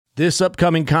This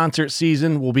upcoming concert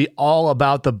season will be all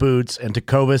about the boots, and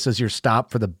Tecovas is your stop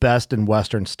for the best in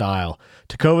Western style.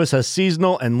 Tecovas has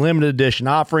seasonal and limited edition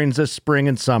offerings this spring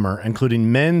and summer,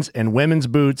 including men's and women's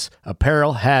boots,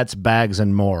 apparel, hats, bags,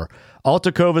 and more. All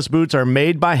Tecovas boots are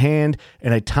made by hand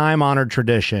in a time-honored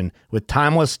tradition with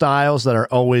timeless styles that are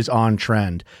always on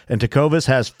trend. And Tecovas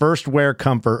has first wear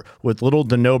comfort with little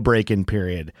to no break-in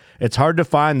period. It's hard to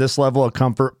find this level of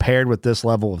comfort paired with this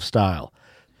level of style.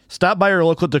 Stop by your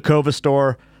local Tecovas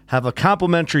store, have a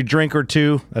complimentary drink or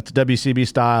two, that's WCB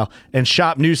style, and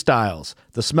shop new styles.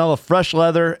 The smell of fresh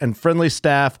leather and friendly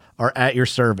staff are at your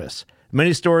service.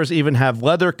 Many stores even have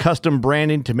leather custom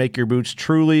branding to make your boots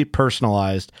truly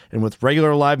personalized. And with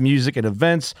regular live music and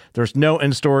events, there's no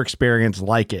in-store experience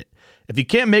like it. If you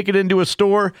can't make it into a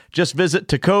store, just visit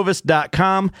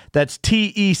tecovas.com. That's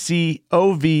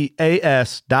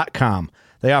TECOVAS.com.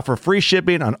 They offer free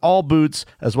shipping on all boots,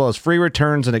 as well as free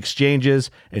returns and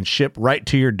exchanges, and ship right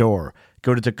to your door.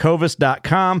 Go to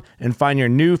tecovas.com and find your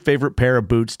new favorite pair of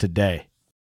boots today.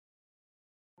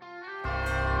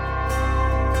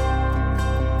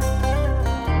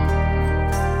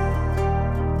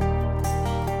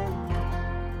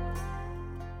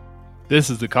 This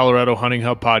is the Colorado Hunting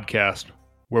Hub podcast,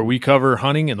 where we cover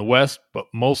hunting in the West, but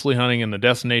mostly hunting in the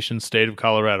destination state of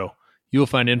Colorado. You will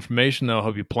find information that will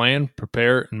help you plan,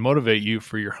 prepare, and motivate you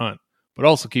for your hunt, but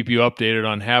also keep you updated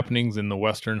on happenings in the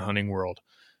Western hunting world.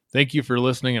 Thank you for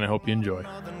listening, and I hope you enjoy.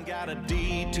 Got a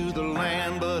deed to the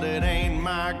land, but it ain't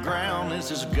my ground.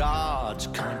 This is God's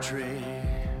country.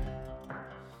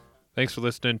 Thanks for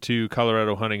listening to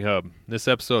Colorado Hunting Hub. This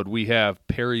episode, we have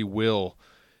Perry Will,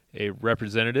 a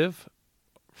representative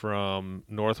from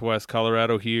Northwest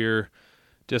Colorado here,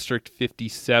 District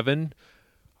 57.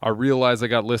 I realize I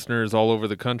got listeners all over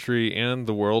the country and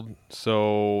the world,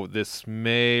 so this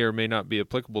may or may not be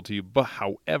applicable to you. But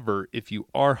however, if you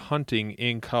are hunting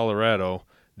in Colorado,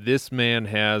 this man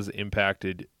has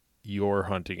impacted your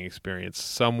hunting experience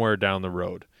somewhere down the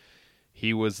road.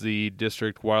 He was the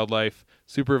district wildlife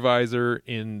supervisor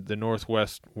in the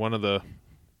Northwest, one of the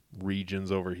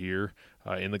regions over here,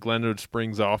 in the Glenwood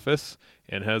Springs office,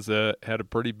 and has had a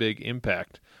pretty big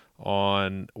impact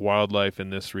on wildlife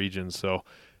in this region. So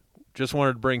just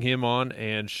wanted to bring him on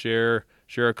and share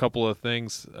a couple of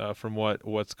things from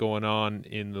what's going on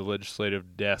in the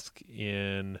legislative desk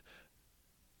in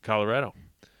Colorado.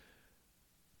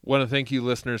 Want to thank you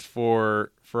listeners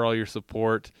for all your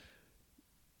support.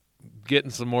 Getting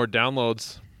some more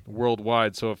downloads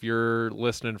worldwide. So if you're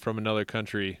listening from another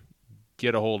country,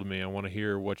 get a hold of me. I want to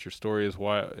hear what your story is,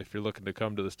 why, if you're looking to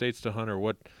come to the States to hunt, or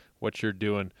what you're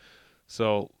doing.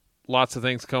 So lots of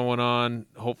things going on.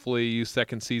 Hopefully you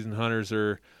second season hunters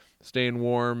are staying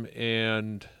warm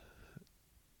and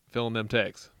filling them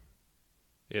tags.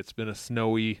 It's been a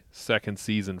snowy second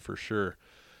season for sure.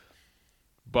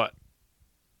 But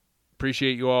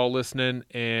appreciate you all listening,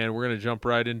 and we're going to jump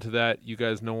right into that. You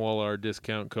guys know all our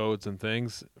discount codes and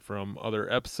things from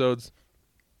other episodes,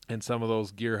 and some of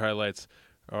those gear highlights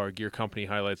or gear company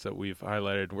highlights that we've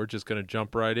highlighted. We're just going to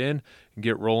jump right in and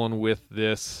get rolling with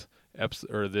this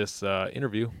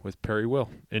interview with Perry Will.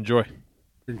 Enjoy.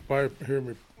 You can probably hear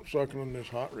me sucking on this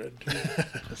hot red too.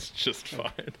 That's just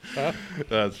fine. Huh?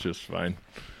 That's just fine.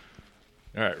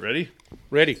 All right, ready?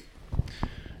 Ready.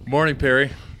 Good morning,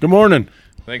 Perry. Good morning.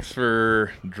 Thanks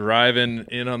for driving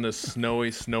in on this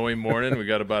snowy morning. We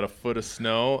got about a foot of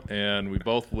snow, and we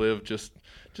both live just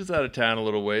out of town a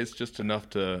little ways, just enough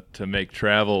to make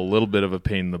travel a little bit of a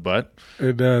pain in the butt.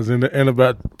 It does, and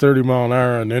about 30 mile an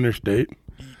hour on the interstate.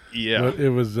 Yeah. But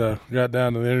it was got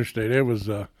down to the interstate. It was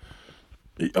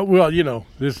well, you know,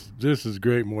 this is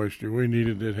great moisture. We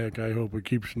needed it. Heck, I hope it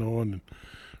keeps snowing and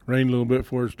rained a little bit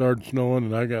before it started snowing,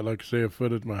 and I got, like I say, a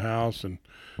foot at my house, and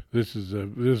this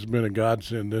has been a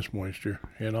godsend, this moisture,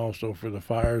 and also for the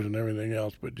fires and everything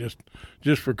else. But just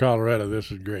for Colorado,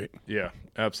 this is great. Yeah,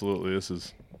 absolutely. This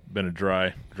has been a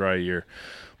dry year.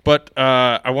 But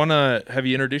I want to have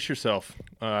you introduce yourself.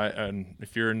 And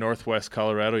if you're in Northwest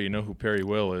Colorado, you know who Perry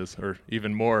Will is, or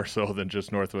even more so than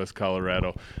just Northwest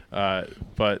Colorado.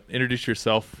 But introduce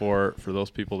yourself for those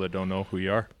people that don't know who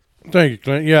you are. Thank you,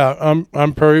 Clint. Yeah,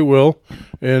 I'm Perry Will,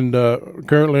 and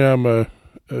currently I'm a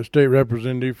state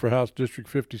representative for House District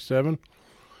 57,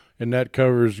 and that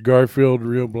covers Garfield,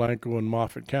 Rio Blanco, and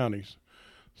Moffat counties.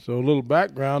 So a little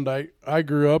background: I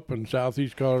grew up in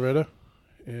southeast Colorado,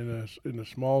 in a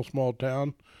small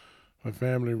town. My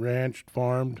family ranched,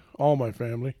 farmed, all my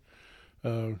family,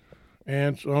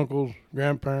 aunts, uncles,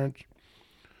 grandparents.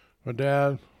 My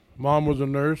dad, mom was a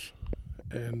nurse,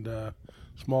 and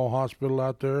small hospital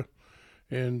out there.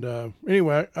 And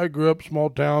anyway, I grew up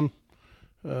small town,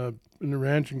 in the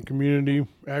ranching community,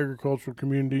 agricultural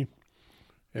community,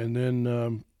 and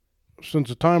then since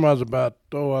the time I was about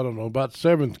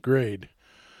 7th grade,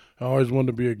 I always wanted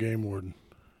to be a game warden.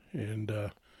 And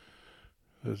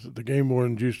the game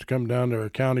wardens used to come down to our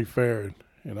county fair,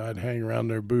 and I'd hang around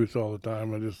their booth all the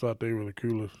time. I just thought they were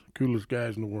the coolest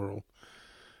guys in the world.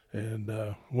 And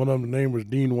one of them, name was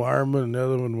Dean Wireman, and the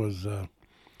other one was,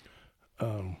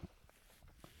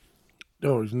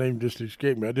 his name just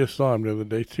escaped me. I just saw him the other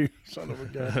day, too, son of a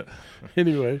guy.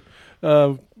 Anyway,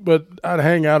 but I'd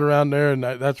hang out around there, and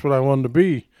that's what I wanted to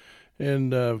be.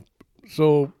 And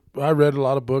so I read a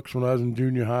lot of books when I was in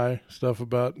junior high, stuff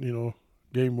about,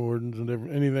 game wardens and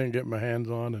anything to get my hands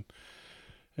on,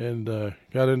 and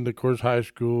got into, of course, high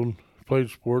school, and played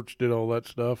sports, did all that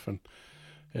stuff,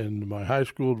 and my high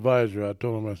school advisor, I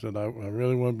told him, I said, I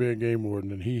really want to be a game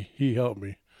warden, and he helped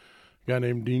me. A guy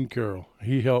named Dean Carroll.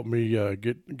 He helped me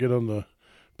get on the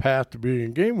path to being a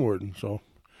game warden. So,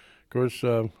 of course,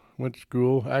 went to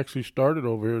school. Actually started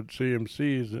over here at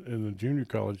CMC in the junior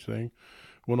college thing.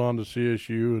 Went on to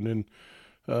CSU, and then,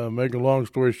 make a long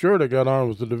story short, I got on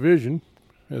with the division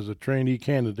as a trainee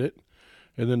candidate,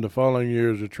 and then the following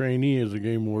year as a trainee as a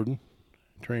game warden,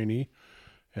 trainee,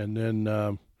 and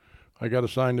then I got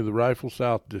assigned to the Rifle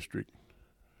South District.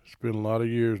 Spent a lot of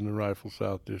years in the Rifle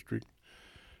South District.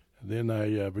 And then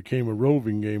I became a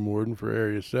roving game warden for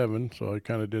Area 7, so I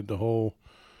kind of did the whole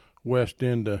west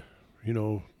end of,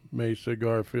 Mesa,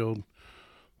 Garfield,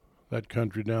 that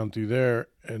country down through there.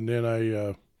 And then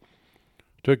I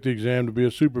took the exam to be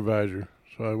a supervisor.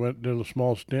 So I did a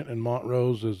small stint in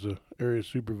Montrose as the area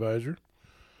supervisor.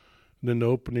 And then the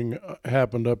opening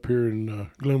happened up here in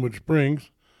Glenwood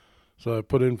Springs. So I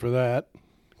put in for that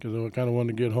because I kind of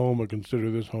wanted to get home. I consider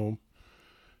this home.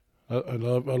 I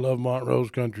love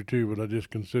Montrose country too, but I just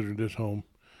consider this home.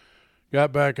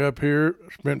 Got back up here,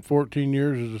 spent 14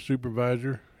 years as a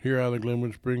supervisor here out of the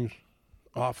Glenwood Springs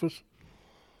office.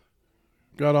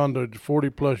 Got on to a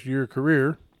 40-plus year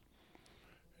career,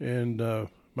 and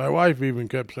my wife even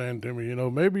kept saying to me,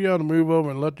 maybe you ought to move over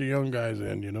and let the young guys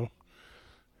in,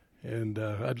 And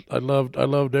I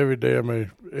loved every day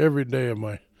of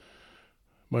my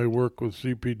work with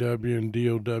CPW and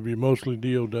DOW, mostly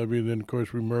DOW. Then, of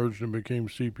course, we merged and became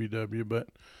CPW, but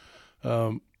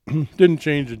didn't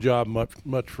change the job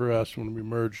much for us when we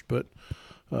merged, but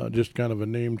just kind of a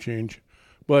name change.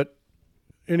 But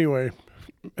anyway,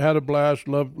 had a blast,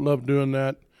 loved doing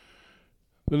that.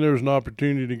 Then there was an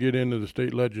opportunity to get into the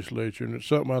state legislature, and it's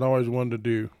something I'd always wanted to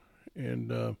do.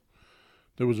 And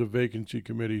there was a vacancy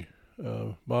committee.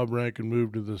 Bob Rankin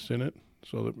moved to the Senate,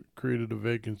 so that we created a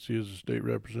vacancy as a state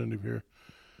representative here.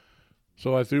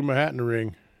 So I threw my hat in the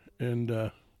ring,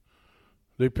 and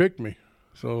they picked me.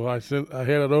 So I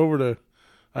headed over to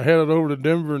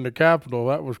Denver and the Capitol.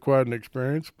 That was quite an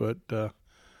experience, but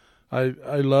I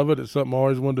love it. It's something I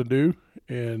always wanted to do,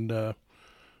 and a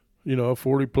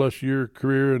 40-plus year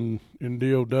career in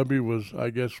DOW was, I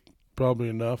guess, probably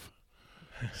enough.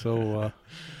 So.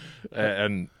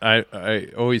 And I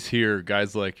always hear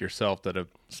guys like yourself that have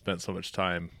spent so much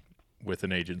time with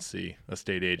an agency, a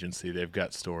state agency, they've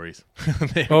got stories.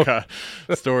 They've got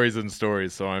stories and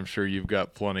stories, so I'm sure you've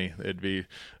got plenty. It'd be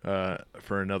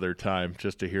for another time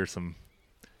just to hear some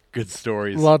good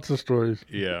stories. Lots of stories.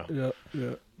 Yeah.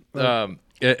 Yeah.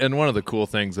 And one of the cool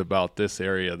things about this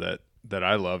area that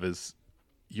I love is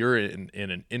you're in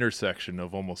an intersection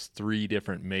of almost 3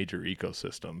 different major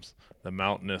ecosystems: the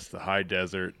mountainous, the high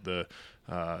desert, the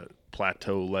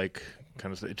plateau lake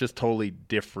kind of stuff. It's just totally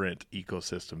different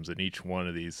ecosystems in each one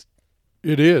of these.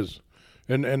 It is.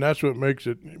 And that's what makes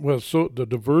it, so the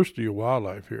diversity of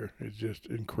wildlife here is just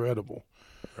incredible.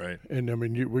 Right. And I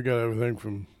mean, we got everything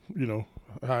from,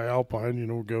 high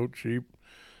alpine, goat, sheep,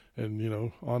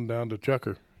 and, on down to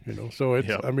chukar. So it's,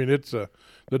 Yep. I mean, it's the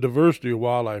diversity of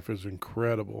wildlife is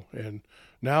incredible. And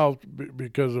now,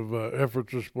 because of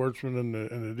efforts of sportsmen and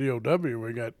the DOW,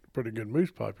 we got pretty good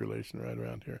moose population right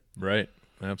around here. Right.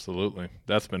 Absolutely.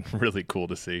 That's been really cool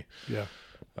to see. Yeah.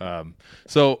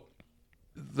 So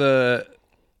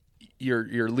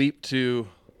your leap to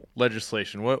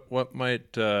legislation, what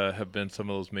might have been some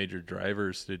of those major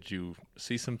drivers? Did you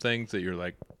see some things that you're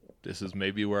like, this is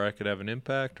maybe where I could have an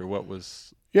impact, or what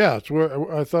was? Yeah, it's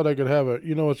where I thought I could have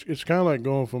it's kind of like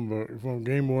going from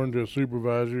game warden to a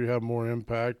supervisor. You have more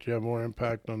impact. You have more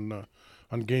impact on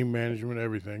game management,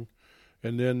 everything.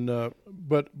 And then,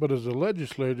 but as a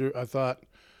legislator, I thought,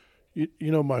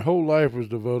 my whole life was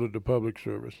devoted to public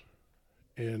service,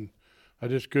 and I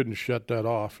just couldn't shut that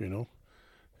off,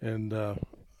 And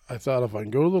I thought if I can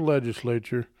go to the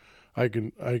legislature, I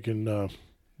can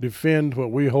defend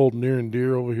what we hold near and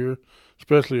dear over here,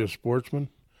 especially as sportsmen.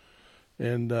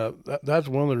 And that's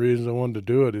one of the reasons I wanted to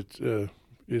do it.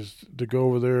 Is to go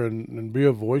over there and be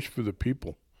a voice for the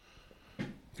people,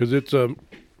 because it's a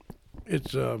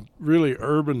really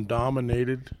urban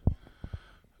dominated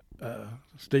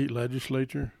state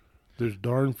legislature. There's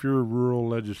darn fewer rural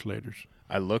legislators.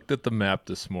 I looked at the map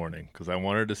this morning because I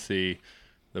wanted to see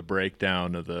the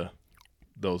breakdown of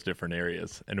those different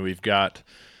areas, and we've got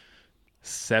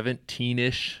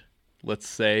 17-ish, let's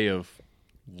say, of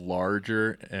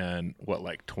larger, and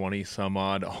like 20 some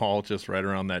odd, all just right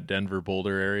around that Denver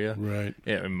Boulder area. Right.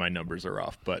 Yeah, and my numbers are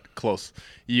off, but close.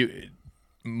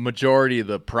 Majority of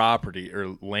the property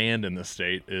or land in the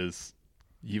state is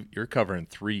you're covering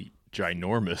 3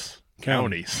 ginormous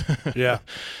counties. Yeah,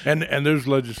 and there's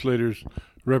legislators,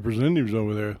 representatives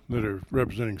over there that are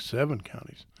representing 7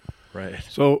 counties. Right.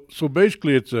 So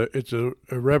basically, it's a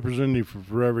representative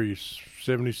for every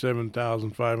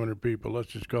 77,500 people. Let's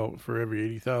just call it for every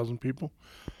 80,000 people,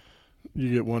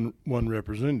 you get one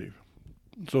representative.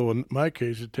 So in my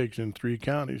case, it takes in 3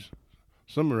 counties.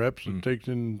 Some reps it takes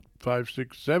in 5,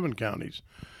 6, 7 counties,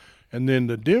 and then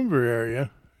the Denver area,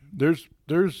 there's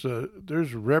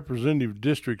representative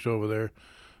districts over there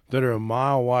that are a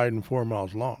mile wide and 4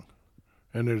 miles long,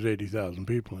 and there's 80,000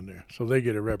 people in there, so they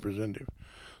get a representative.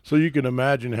 So you can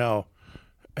imagine how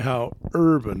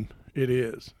urban it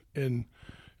is, and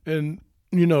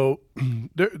you know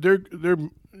they're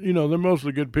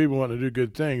mostly good people wanting to do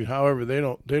good things. However, they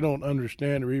don't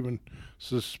understand or even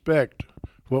suspect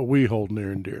what we hold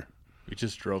near and dear. We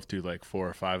just drove through like 4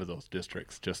 or 5 of those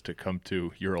districts just to come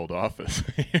to your old office.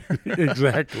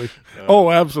 Exactly.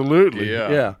 Absolutely.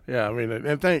 Yeah. I mean,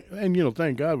 and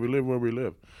thank God we live where we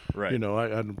live. Right. You know, I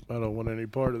don't want any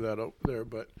part of that up there,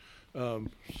 but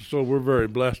so we're very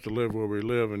blessed to live where we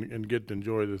live and get to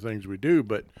enjoy the things we do.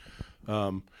 But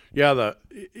I've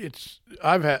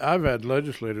had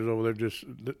legislators over there just,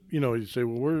 you say,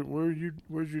 well,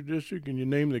 where's your district, and you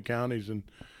name the counties, and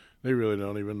they really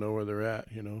don't even know where they're at.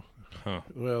 Huh.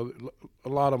 Well, a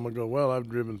lot of them will go, well, I've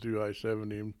driven through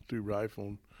I-70 and through Rifle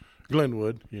and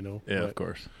Glenwood, Yeah, of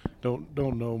course. Don't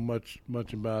know much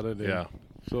about it. And Yeah.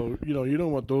 So, you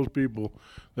don't want those people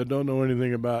that don't know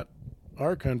anything about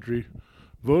our country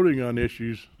voting on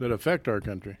issues that affect our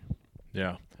country.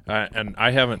 Yeah. And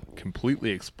I haven't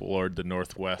completely explored the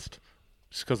Northwest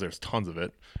just because there's tons of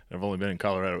it. I've only been in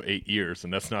Colorado 8 years,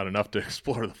 and that's not enough to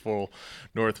explore the full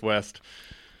Northwest.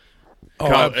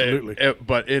 Oh, absolutely.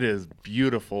 But it is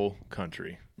beautiful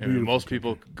country. I mean, most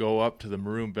people go up to the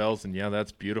Maroon Bells, and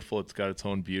that's beautiful. It's got its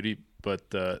own beauty.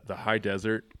 But the high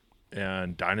desert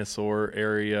and dinosaur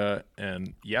area,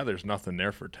 and there's nothing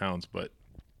there for towns, but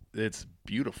it's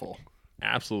beautiful.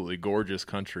 Absolutely gorgeous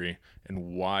country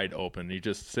and wide open. You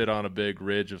just sit on a big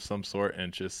ridge of some sort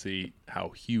and just see how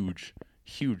huge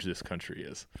this country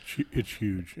is. It's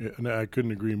huge, and I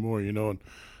couldn't agree more.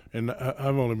 And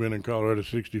I've only been in Colorado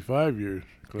 65 years,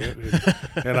 Clint,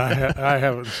 and I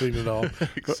haven't seen it all.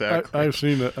 Exactly. I've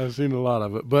seen a lot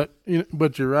of it, but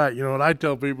you're right. And I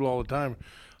tell people all the time,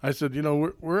 I said,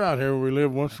 we're out here where we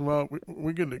live. Once in a while,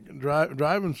 we're going to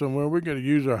driving somewhere. We're going to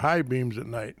use our high beams at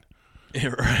night. Yeah,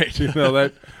 right. That's a good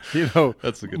way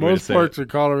to most say parts it. of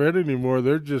Colorado anymore.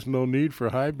 There's just no need for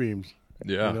high beams.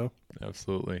 Yeah,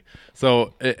 absolutely.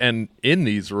 So, and in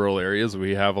these rural areas,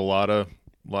 we have a lot of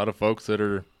folks that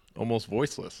are almost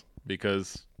voiceless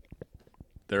because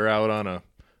they're out on a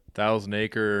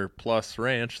 1,000-acre plus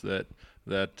ranch that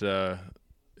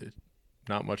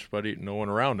not no one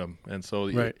around them, and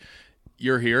so right.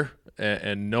 You're here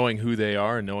and knowing who they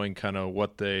are and knowing kind of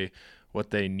what they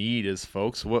need as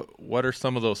folks. What are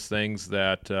some of those things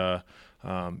that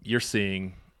you're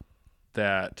seeing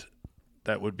that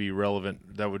would be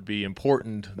relevant, that would be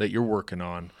important, that you're working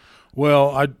on?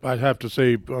 Well, I'd have to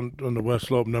say on the West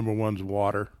Slope, number one's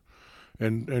water,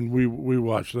 and we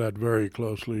watch that very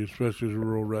closely, especially as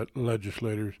rural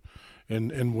legislators,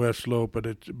 and West Slope, but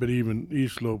even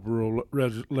East Slope rural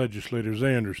legislators,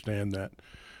 they understand that,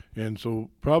 and so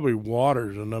probably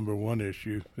water is the number one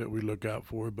issue that we look out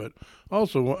for. But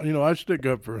also, I stick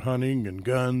up for hunting and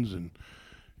guns and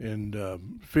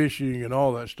fishing and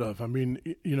all that stuff. I mean,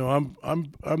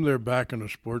 I'm there backing a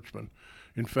sportsman.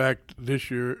 In fact, this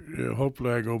year,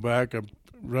 hopefully I go back. I'm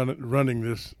running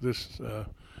this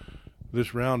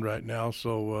round right now.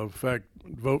 So, in fact,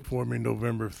 vote for me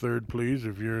November 3rd, please,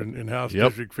 if you're in House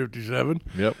District 57.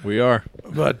 Yep, we are.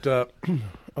 But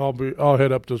I'll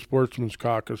head up to Sportsman's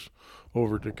Caucus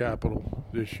over to Capitol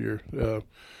this year.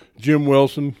 Jim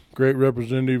Wilson, great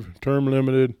representative, term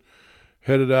limited,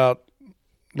 headed out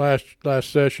last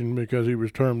session because he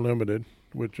was term limited,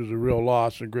 which is a real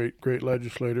loss. A great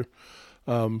legislator.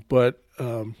 But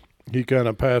he kind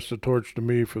of passed the torch to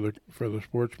me for the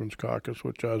Sportsman's Caucus,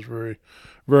 which I was very,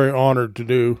 very honored to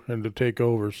do and to take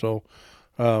over. So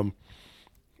I'm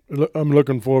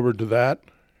looking forward to that.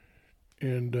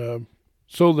 And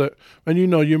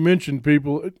you mentioned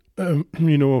people,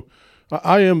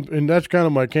 I am, and that's kind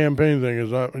of my campaign thing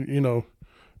is,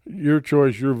 your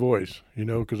choice, your voice,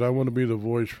 because I want to be the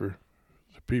voice for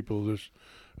the people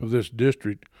of this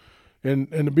district.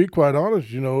 And to be quite honest,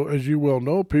 as you well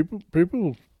know, people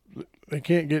they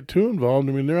can't get too involved.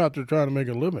 I mean, they're out there trying to make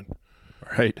a living.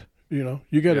 Right. You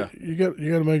gotta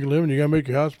make a living. You gotta make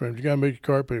your house payments. You gotta make your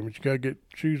car payments. You gotta get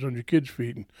shoes on your kids'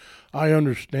 feet. And I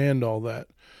understand all that,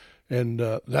 and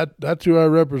that's who I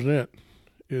represent.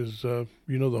 Is the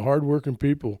hardworking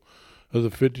people of the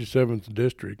 57th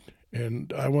district,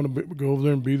 and I want to go over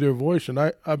there and be their voice. And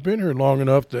I've been here long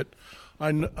enough that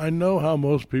I know how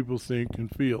most people think and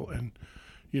feel. And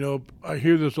I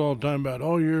hear this all the time about,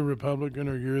 oh, you're a Republican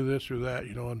or you're this or that,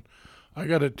 and I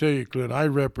got to tell you, Clint, I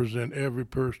represent every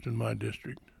person in my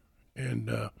district. And,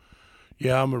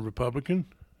 I'm a Republican,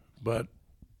 but,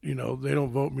 they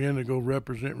don't vote me in to go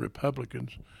represent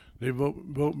Republicans. They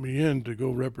vote me in to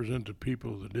go represent the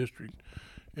people of the district.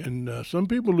 And some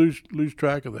people lose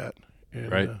track of that,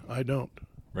 and right. I don't.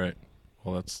 Right.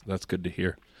 Well, that's good to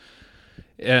hear.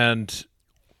 And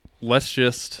let's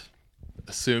just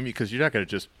assume, because you're not going to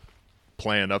just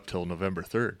plan up till November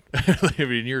 3rd. I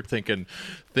mean, you're thinking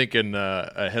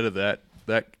ahead of that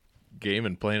game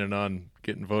and planning on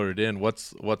getting voted in.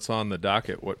 What's on the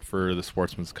docket? What for the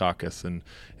Sportsman's Caucus and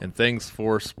things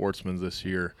for sportsmen this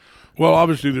year? Well,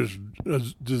 obviously there's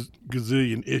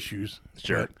gazillion issues.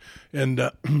 Sure.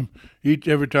 And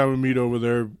every time we meet over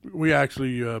there, we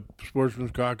actually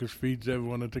Sportsman's Caucus feeds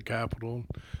everyone at the Capitol.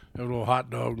 Have a little hot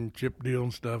dog and chip deal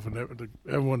and stuff, and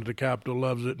everyone at the Capitol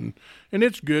loves it, and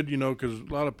it's good, because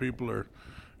a lot of people are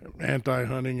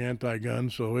anti-hunting, anti-gun,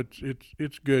 so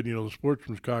it's good. The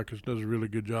Sportsman's Caucus does a really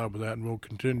good job with that, and we'll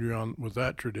continue on with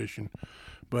that tradition.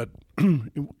 But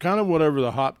kind of whatever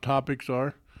the hot topics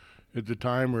are at the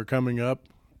time or coming up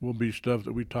will be stuff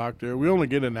that we talk there. We only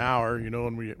get an hour,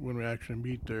 when we actually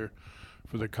meet there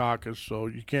for the caucus, so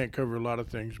you can't cover a lot of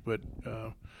things, but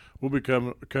we'll be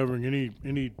covering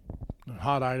any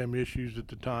hot item issues at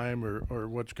the time or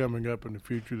what's coming up in the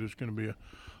future that's going to be a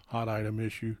hot item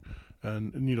issue.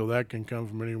 And that can come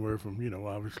from anywhere from,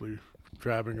 obviously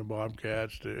trapping of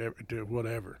bobcats to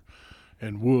whatever.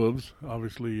 And wolves,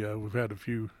 obviously, we've had a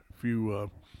few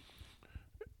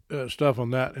stuff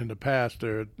on that in the past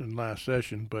there in last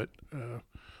session, but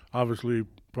obviously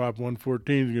Prop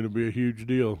 114 is going to be a huge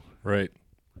deal. Right.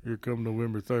 Here come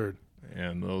November 3rd.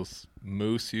 And those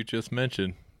moose you just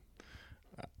mentioned.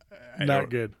 Not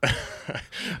good.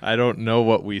 I don't know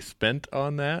what we spent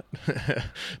on that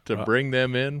to bring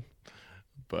them in,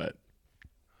 but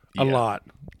a lot.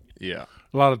 Yeah.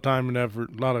 A lot of time and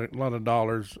effort, a lot of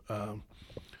dollars.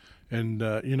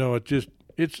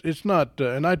 It's not,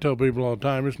 and I tell people all the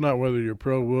time, it's not whether you're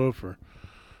pro-wolf or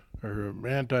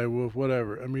anti-wolf,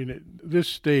 whatever. I mean, this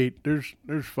state, there's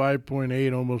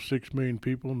 5.8, almost 6 million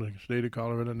people in the state of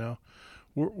Colorado now.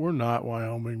 We're not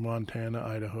Wyoming, Montana,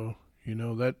 Idaho.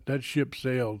 That ship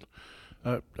sailed.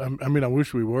 I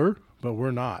wish we were, but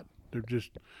we're not.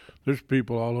 There's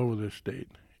people all over this state,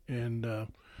 and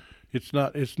it's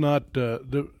not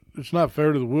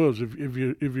fair to the wolves. If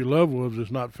you love wolves,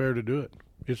 it's not fair to do it.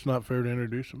 It's not fair to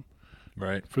introduce them.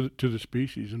 Right. To the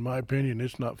species. In my opinion,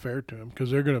 it's not fair to them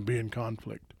because they're going to be in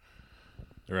conflict.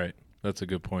 Right. That's a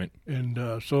good point.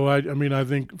 And so I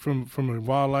think from a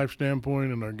wildlife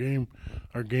standpoint and our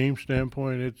game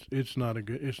standpoint, it's not a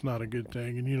good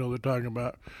thing. And they're talking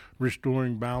about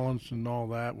restoring balance and all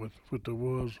that with the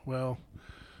wolves. Well,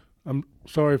 I'm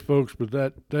sorry, folks, but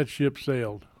that ship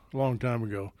sailed a long time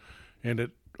ago, and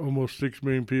at almost 6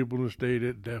 million people in the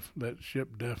state, that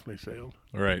ship definitely sailed.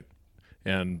 Right.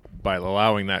 And by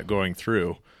allowing that going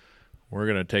through, we're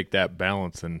going to take that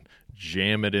balance and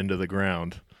jam it into the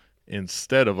ground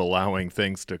instead of allowing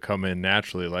things to come in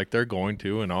naturally like they're going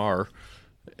to and are,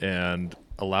 and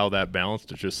allow that balance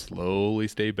to just slowly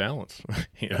stay balanced.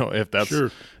 If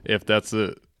that's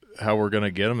how we're going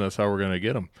to get them, that's how we're going to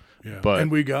get them. Yeah. But and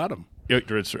we got them.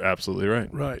 It's absolutely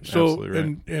right. Right. So absolutely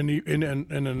right.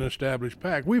 And an established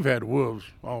pack. We've had wolves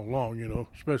all along,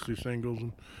 especially singles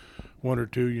and one or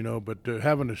two, but to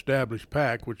have an established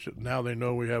pack, which now they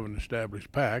know we have an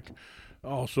established pack,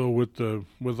 also with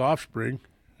offspring,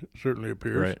 it certainly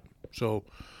appears. Right. So,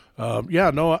 I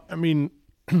mean,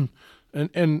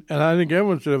 and I think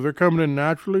everyone said if they're coming in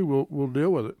naturally, we'll deal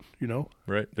with it.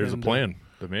 Right. There's a plan.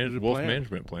 The wolf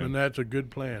management plan, and that's a good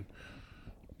plan.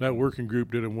 That working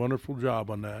group did a wonderful job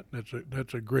on that.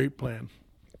 That's a great plan.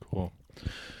 Cool.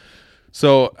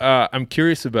 So I'm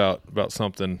curious about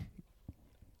something.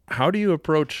 How do you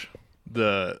approach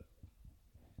the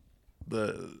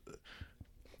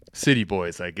city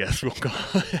boys, I guess we'll call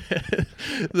it,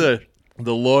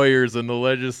 the lawyers and the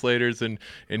legislators, and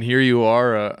here you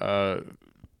are, a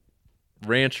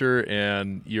rancher,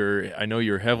 and I know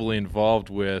you're heavily involved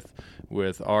with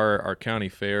our county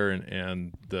fair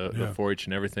and the 4-H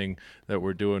and everything that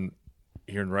we're doing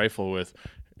here in Rifle. With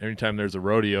anytime there's a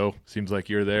rodeo, seems like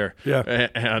you're there. Yeah.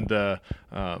 And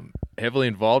heavily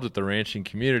involved with the ranching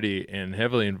community and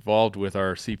heavily involved with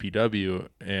our CPW.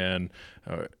 And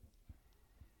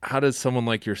how does someone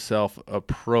like yourself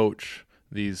approach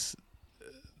these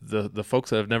the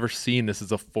folks that have never seen this?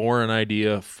 Is a foreign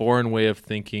idea, foreign way of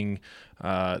thinking.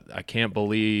 I can't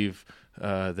believe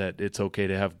that it's okay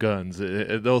to have guns.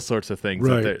 Those sorts of things.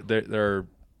 Right. Their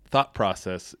thought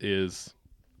process is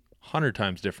 100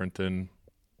 times different than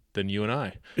you and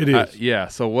I. It is. Yeah.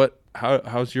 So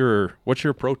what's your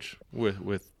approach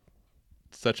with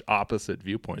such opposite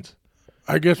viewpoints?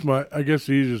 I guess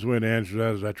the easiest way to answer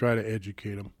that is I try to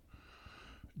educate them,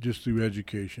 just through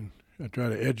education. I try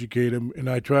to educate them, and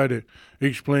I try to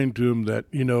explain to them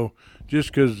that,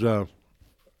 just because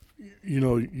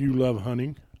you love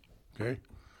hunting, okay,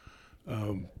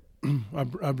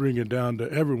 I bring it down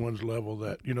to everyone's level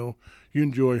that you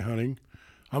enjoy hunting.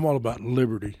 I'm all about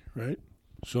liberty, right?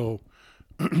 So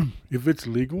if it's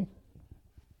legal,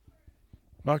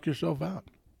 knock yourself out,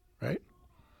 right?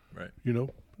 Right.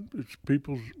 It's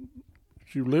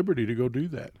your liberty to go do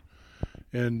that.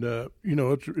 And,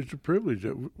 it's a privilege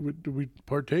that we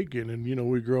partake in. And,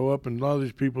 we grow up, and a lot of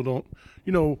these people don't,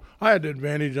 I had the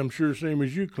advantage, I'm sure, same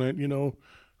as you, Clint.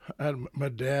 My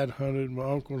dad hunted, my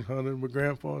uncles hunted, my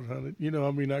grandfather hunted.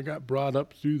 I got brought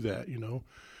up through that,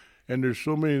 And there's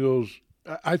so many of those.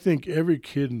 I think every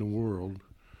kid in the world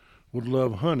would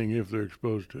love hunting if they're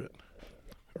exposed to it.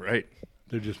 Right.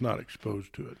 They're just not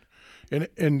exposed to it.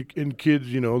 And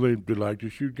kids, they like to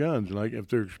shoot guns. Like, if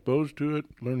they're exposed to it,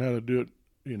 learn how to do it,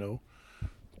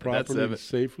 properly and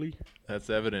safely. That's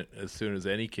evident as soon as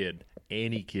any kid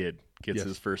gets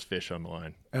his first fish on the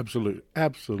line. Absolutely.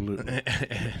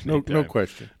 No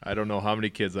question. I don't know how many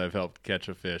kids I've helped catch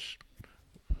a fish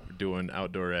doing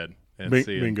outdoor ed and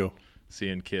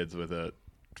seeing kids with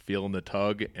feeling the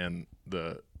tug and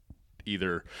the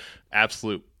either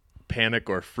absolute panic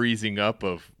or freezing up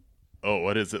of, oh,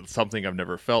 what is it? Something I've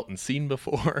never felt and seen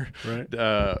before. Right.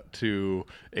 To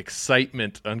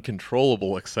excitement,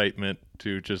 uncontrollable excitement,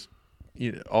 to just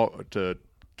to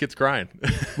kids crying.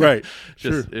 Right.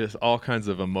 Just sure. It's all kinds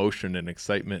of emotion and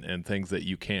excitement and things that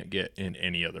you can't get in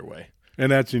any other way.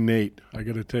 And that's innate. I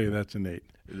got to tell you, that's innate.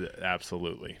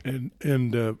 Absolutely. And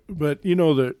but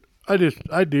that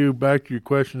I do, back to your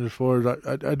question, as far as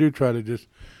I do try to just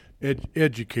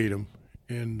educate them,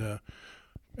 and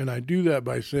I do that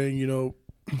by saying,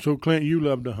 so Clint, you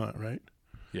love to hunt, right?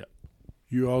 Yeah.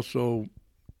 You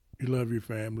love your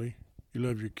family, you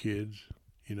love your kids,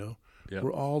 Yep.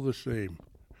 We're all the same.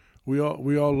 We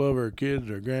all love our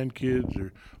kids, our grandkids,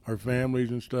 or our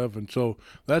families and stuff, and so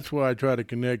that's why I try to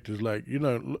connect. Is like,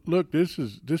 look, this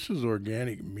is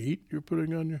organic meat you're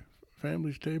putting on your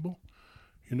family's table,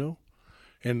 and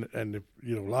if,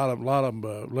 a lot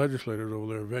of legislators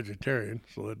over there are vegetarian,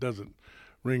 so it doesn't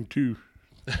ring too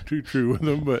true with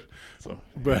them.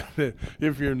 But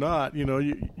if you're not,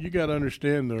 you got to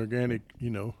understand the organic,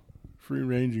 free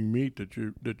ranging meat that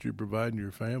you're providing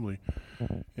your family,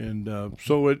 and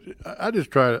so I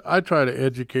try to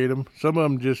educate them. Some of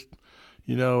them just,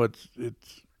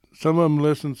 it's some of them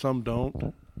listen, some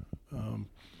don't.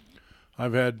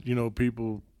 I've had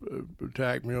people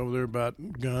attack me over there about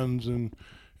guns and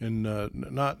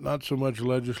not so much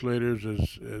legislators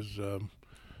as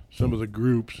some of the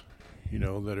groups,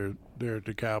 that are there at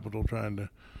the Capitol trying to,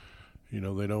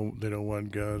 they don't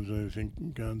want guns and they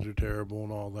think guns are terrible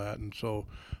and all that. And so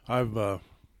I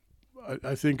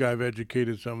think I've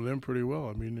educated some of them pretty well.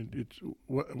 I mean, it's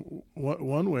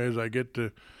one way is I get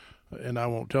to, and I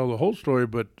won't tell the whole story,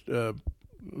 but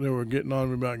they were getting on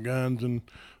me about guns and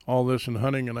all this and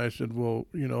hunting, and I said, well,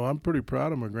 I'm pretty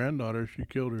proud of my granddaughter. She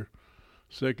killed her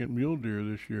second mule deer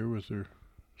this year with her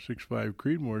 6.5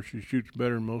 Creedmoor. She shoots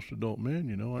better than most adult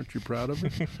men, aren't you proud of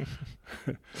her?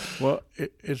 Well,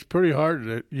 it's pretty hard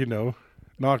to,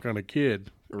 knock on a kid.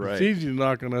 Right. It's easy to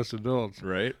knock on us adults.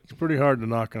 Right. It's pretty hard to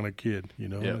knock on a kid,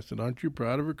 Yep. And I said, aren't you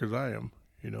proud of her? Because I am,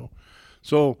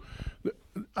 So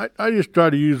I just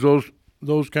try to use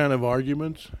those kind of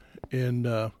arguments. And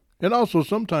also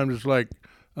sometimes it's like,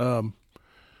 look,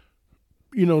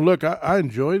 I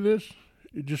enjoy this.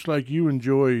 just like you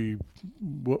enjoy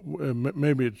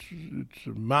maybe it's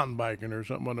mountain biking or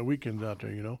something on the weekends out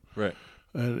there, you know. Right.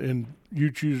 And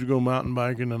you choose to go mountain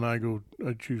biking, and I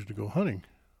choose to go hunting.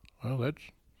 Well,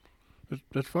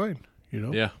 that's fine, you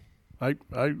know. Yeah.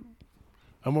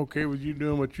 I'm okay with you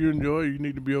doing what you enjoy. You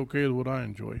need to be okay with what I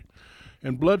enjoy.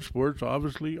 And blood sports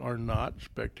obviously are not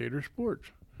spectator sports.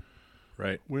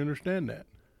 Right. We understand that,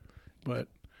 but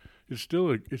it's still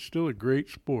a great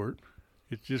sport.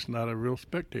 It's just not a real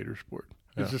spectator sport.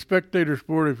 Yeah. It's a spectator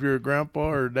sport if you're a grandpa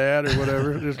or a dad or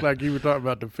whatever. Just like you were talking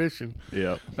about the fishing.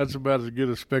 Yeah. That's about as good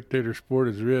a spectator sport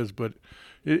as there is, but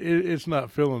it's not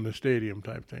filling the stadium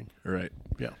type thing. Right.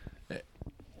 Yeah.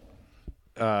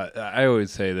 I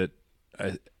always say that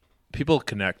people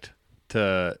connect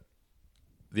to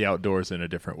the outdoors in a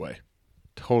different way,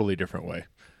 totally different way.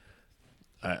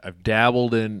 I've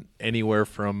dabbled in anywhere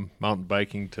from mountain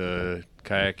biking to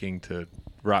kayaking to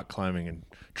rock climbing and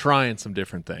trying some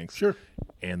different things. Sure.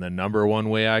 And the number one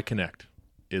way I connect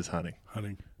is hunting.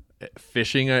 Hunting.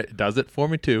 Fishing does it for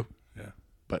me too. Yeah.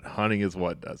 But hunting is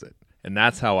what does it. And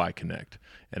that's how I connect.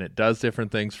 And it does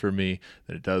different things for me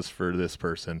than it does for this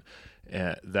person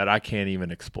that I can't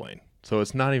even explain. So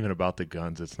it's not even about the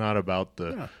guns. It's not about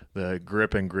the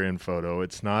grip and grin photo.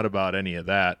 It's not about any of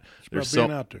that. It's about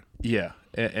being out there. Yeah.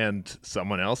 And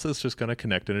someone else is just going to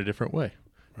connect in a different way.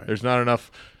 Right. There's not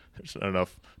enough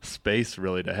space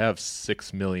really to have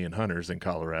 6 million hunters in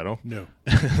Colorado. No.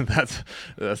 That's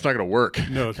not going to work.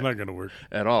 No, it's not going to work.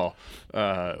 At all. We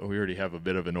already have a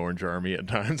bit of an orange army at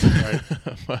times.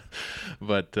 Right.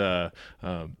 but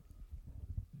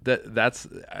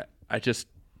I just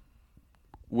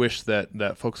wish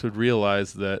that folks would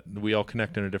realize that we all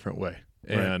connect in a different way.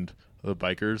 Right. And the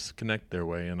bikers connect their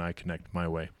way and I connect my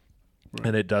way. Right.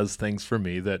 And it does things for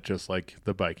me that just like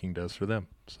the biking does for them.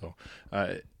 So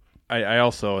I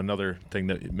also, another thing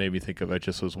that made me think of, I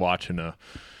just was watching a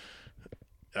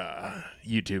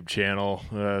YouTube channel,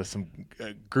 some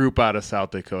group out of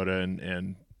South Dakota,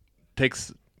 and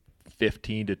takes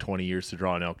 15 to 20 years to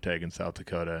draw an elk tag in South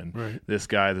Dakota. And Right. this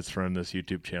guy that's running this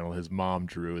YouTube channel, his mom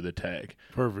drew the tag.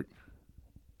 Perfect.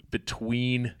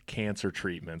 Between cancer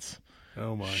treatments,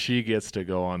 Oh my. she gets to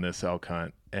go on this elk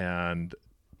hunt. And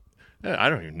I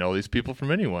don't even know these people from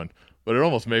anyone, but it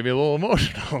almost made me a little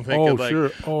emotional. Thinking,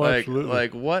 Sure. Oh, absolutely.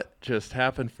 Like what just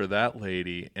happened for that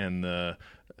lady and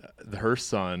her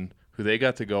son, who they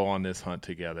got to go on this hunt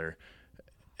together.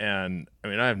 And I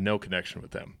mean, I have no connection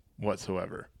with them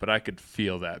whatsoever, but I could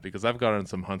feel that because I've gone on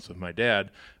some hunts with my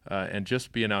dad, and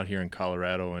just being out here in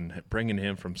Colorado and bringing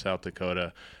him from South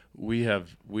Dakota, we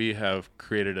have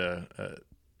created a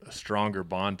stronger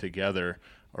bond together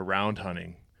around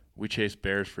hunting. We chased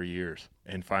bears for years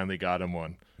and finally got him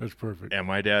one. That's perfect. And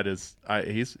my dad he's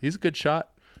a good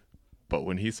shot, but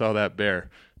when he saw that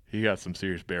bear, he got some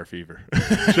serious bear fever.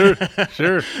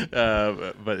 Sure.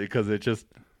 But because it just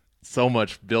so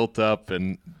much built up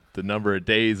and the number of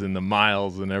days and the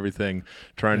miles and everything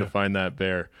trying to find that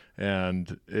bear.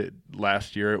 And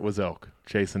last year it was elk,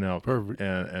 chasing elk. Perfect.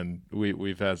 And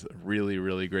we've had really,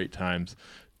 really great times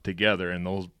together,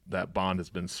 and that bond has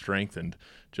been strengthened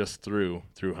just through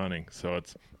hunting. So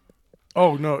it's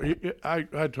Oh no, I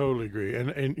totally agree,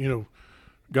 and you know,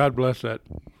 God bless that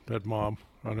mom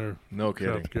on her no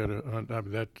kidding. South Dakota hunt. I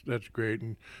mean, that's great,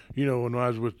 and you know, when I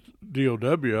was with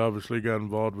DOW, obviously got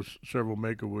involved with several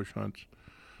Make-A-Wish hunts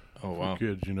Oh for wow.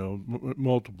 kids. You know,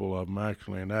 multiple of them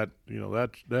actually, and that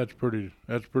that's pretty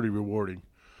rewarding.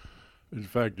 In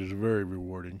fact, it's very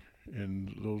rewarding,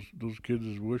 and those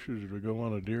kids' wishes are to go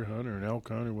on a deer hunt or an elk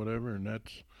hunt or whatever, and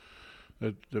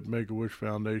that Make-A-Wish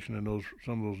Foundation and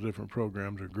some of those different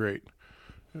programs are great,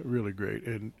 really great,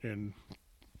 and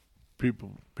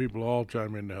people all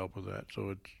chime in to help with that.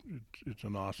 So it's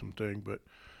an awesome thing. But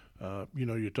you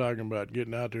know, you're talking about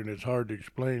getting out there, and it's hard to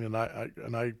explain, and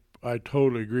I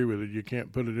totally agree with it. You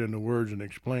can't put it into words and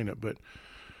explain it. But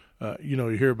you know,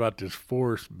 you hear about this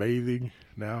forest bathing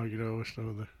now. You know, some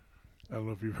of the I don't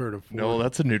know if you've heard of forest. No,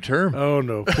 that's a new term. Oh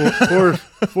no,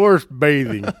 forest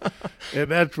bathing,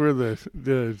 and that's where the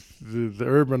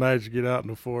urbanites get out in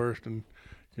the forest and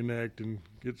connect and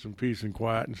get some peace and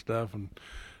quiet and stuff. And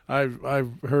I've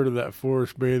heard of that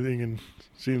forest bathing and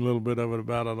seen a little bit of it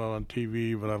on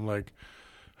TV, but I'm like,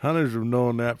 hunters have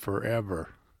known that forever.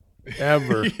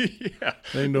 Ever. Yeah.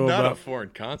 They know not about a foreign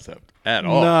concept at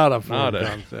all. Not a foreign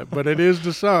concept, but it is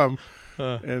to some.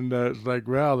 And it's like,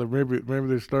 wow, maybe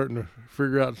they're starting to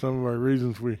figure out some of our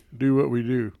reasons we do what we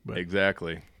do. But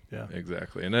Exactly. Yeah.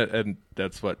 Exactly. And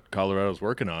that's what Colorado's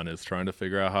working on, is trying to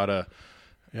figure out how to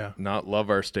yeah, not love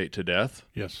our state to death,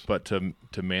 yes, but to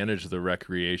manage the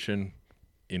recreation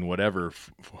in whatever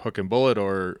hook and bullet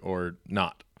or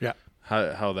not. Yeah.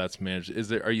 How that's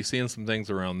managed. Are you seeing some things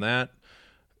around that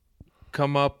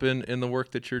come up in the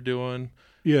work that you're doing?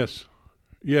 Yes.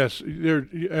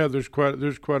 There's quite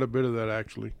a bit of that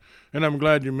actually, and I'm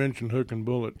glad you mentioned Hook and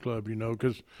Bullet Club.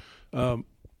 Because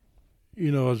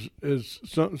as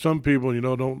some people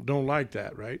don't like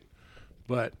that, right?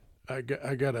 But I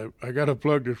gotta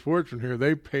plug the Sportsman here.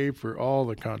 They pay for all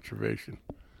the conservation.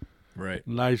 Right.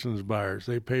 Licensed buyers,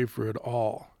 they pay for it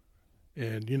all.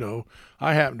 And,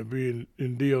 I happened to be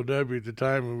in DOW at the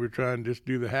time when we were trying to just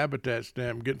do the habitat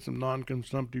stamp, get some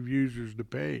non-consumptive users to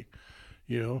pay,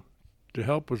 to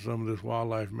help with some of this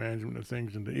wildlife management and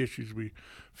things and the issues we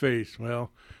face.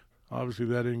 Well, obviously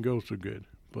that didn't go so good.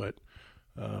 But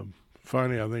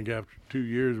finally, I think after 2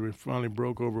 years, we finally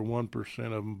broke over 1%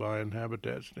 of them buying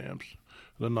habitat stamps,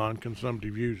 the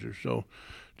non-consumptive users. So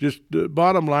just the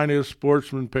bottom line is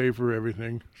sportsmen pay for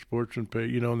everything. Sportsmen pay,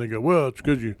 and they go, well, it's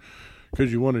because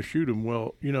you want to shoot them.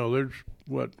 Well, there's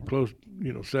close,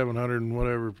 700 and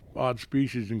whatever odd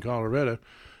species in Colorado.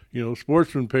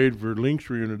 Sportsmen paid for lynx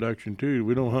reintroduction too.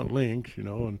 We don't hunt lynx,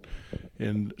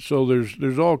 and so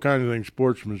there's all kinds of things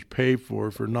sportsmen pay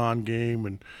for non-game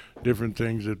and different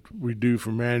things that we do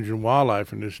for managing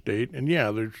wildlife in this state. And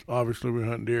yeah, there's obviously we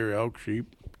hunt deer, elk,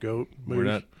 sheep, goat, moose.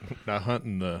 We're not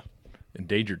hunting the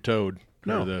endangered toad.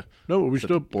 No, but we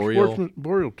still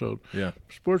boreal toad. Yeah,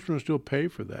 sportsmen still pay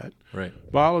for that. Right.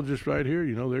 Biologists right here,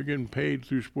 they're getting paid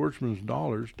through sportsmen's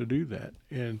dollars to do that,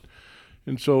 and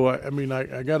so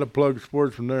I got to plug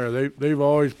Sportsman there. They've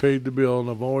always paid the bill, and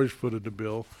I've always footed the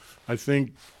bill. I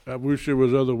wish there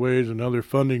was other ways and other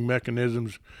funding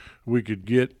mechanisms we could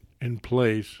get in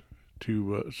place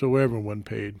to so everyone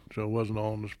paid, so it wasn't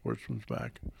all on the sportsman's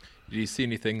back. Do you see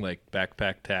anything like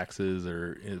backpack taxes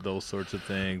or those sorts of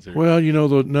things? Or? Well,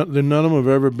 none of them have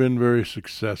ever been very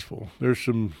successful. There's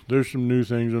some new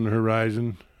things on the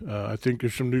horizon. I think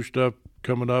there's some new stuff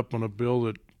coming up on a bill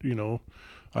that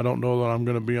I don't know that I'm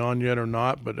going to be on yet or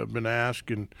not, but I've been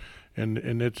asked, and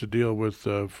it's a deal with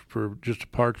for just a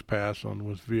parks pass on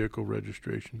with vehicle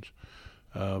registrations.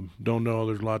 Don't know.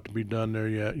 There's a lot to be done there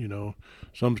yet.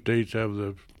 Some states have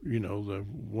the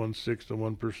 1/6 to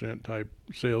 1% type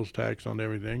sales tax on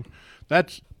everything.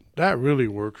 That really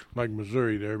works like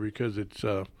Missouri there because it's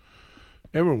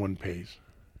everyone pays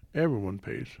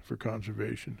for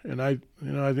conservation, and I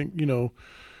think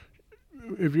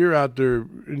if you're out there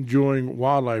enjoying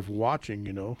wildlife watching,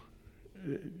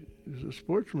 the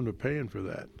sportsmen are paying for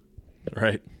that.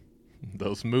 Right.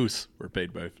 Those moose were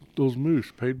paid by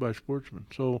sportsmen.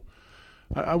 So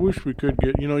I wish we could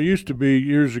get, it used to be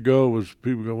years ago was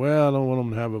people go, well, I don't want them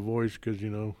to have a voice because,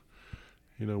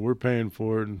 we're paying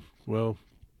for it. And, well,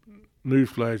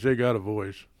 newsflash, they got a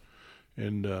voice.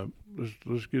 And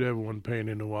let's get everyone paying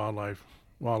into wildlife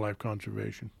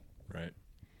conservation. Right.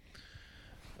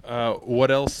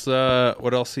 What else are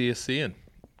you seeing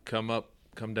come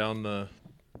down the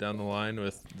line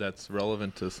with that's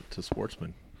relevant to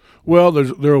sportsmen? Well,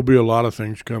 there will be a lot of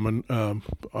things coming. I'm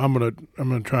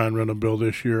gonna try and run a bill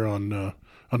this year on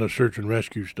the search and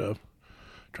rescue stuff,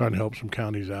 trying to help some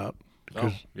counties out.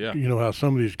 Because you know how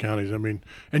some of these counties, and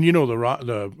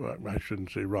I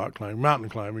shouldn't say rock climbing, mountain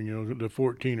climbing, the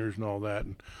 14ers and all that,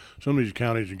 and some of these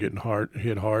counties are getting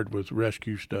hit hard with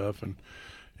rescue stuff,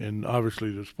 and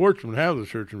obviously the sportsmen have the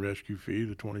search and rescue fee,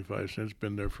 the 25 cents,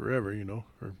 been there forever, or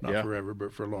not forever,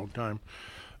 but for a long time.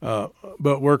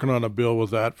 But working on a bill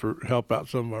with that for help out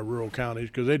some of our rural counties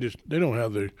because they don't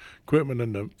have the equipment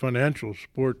and the financial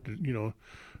support to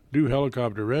do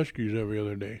helicopter rescues every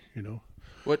other day.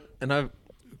 What? And I've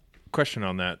question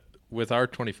on that with our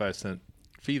 25-cent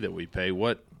fee that we pay.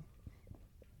 What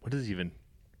is even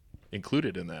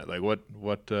included in that? Like what?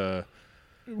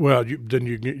 Well, then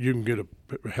you can get a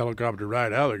helicopter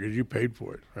ride out there because you paid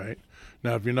for it, right?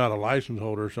 Now, if you're not a license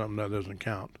holder or something, that doesn't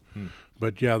count.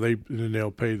 But yeah, they'll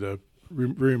pay the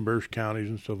reimburse counties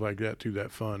and stuff like that through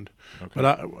that fund. Okay.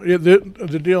 But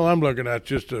the deal I'm looking at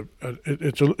just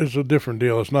it's a different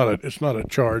deal. It's not a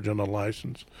charge on a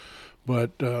license,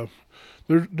 but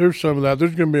there's some of that.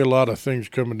 There's going to be a lot of things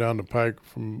coming down the pike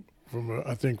from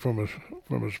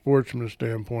a sportsman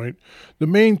standpoint. The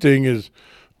main thing is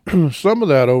some of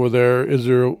that over there is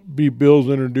there'll be bills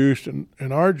introduced, and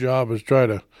our job is try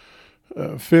to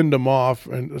fend them off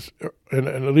and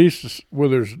at least where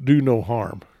there's do no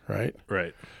harm, right?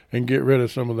 Right. And get rid of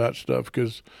some of that stuff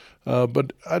because,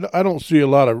 but I don't see a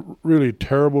lot of really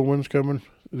terrible ones coming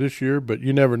this year. But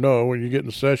you never know when you get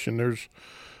in session. There's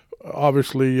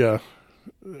obviously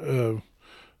the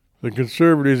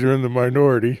conservatives are in the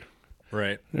minority.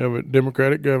 Right. You have a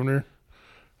Democratic governor,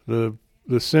 the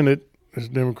Senate is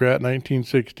Democrat,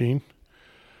 1916.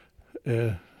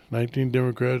 19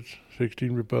 Democrats,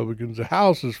 16 Republicans. The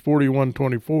House is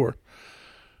 41-24.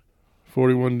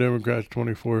 41 Democrats,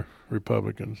 24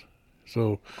 Republicans.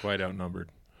 So Quite outnumbered.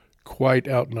 quite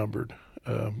outnumbered.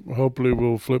 Hopefully,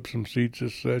 we'll flip some seats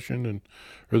this session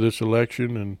or this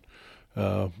election, and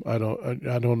I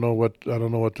don't know what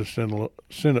the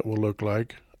Senate will look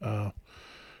like.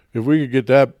 If we could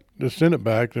get the Senate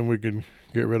back, then we can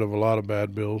get rid of a lot of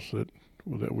bad bills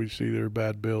that we see they're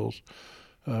bad bills.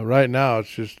 Right now, it's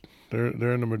just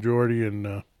they're in the majority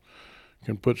and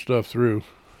can put stuff through.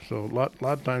 So a lot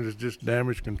of times it's just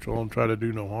damage control and try to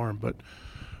do no harm. But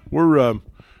we're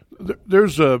there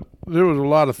was a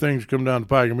lot of things come down the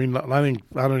pike. I mean, I don't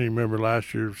even remember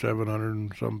last year 700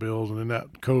 and some bills, and then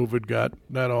that COVID got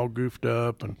that all goofed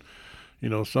up, and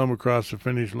some across the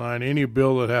finish line. Any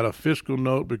bill that had a fiscal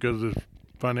note because of the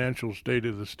financial state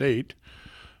of the state,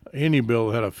 any bill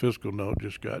that had a fiscal note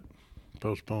just got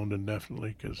postponed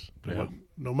indefinitely because there was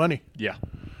no money. Yeah.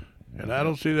 And I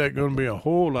don't see that going to be a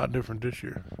whole lot different this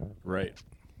year. Right.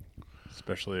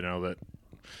 Especially now that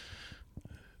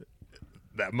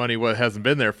money hasn't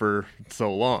been there for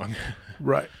so long.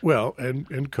 Right. Well, and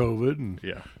COVID and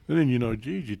then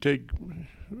you take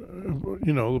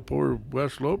the poor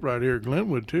West Slope right here at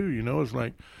Glenwood too. It's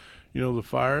like the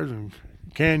fires and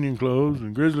Canyon closed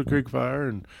and Grizzly Creek fire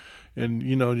and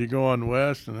you go on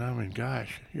west, and I mean,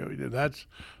 gosh, that's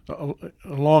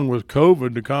along with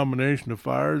COVID, the combination of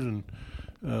fires, and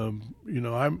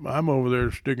I'm over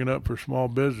there sticking up for small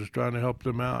business, trying to help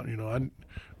them out.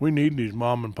 We need these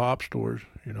mom and pop stores.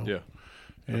 Yeah,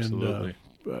 and absolutely.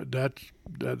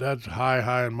 That's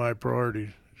high in my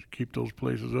priorities. Keep those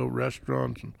places open,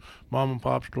 restaurants and mom and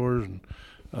pop stores, and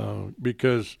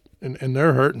because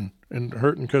they're hurting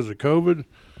because of COVID,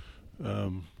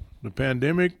 the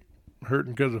pandemic.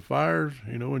 Hurting because of fires,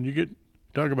 when you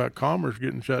talk about commerce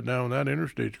getting shut down, when that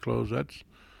interstate's closed,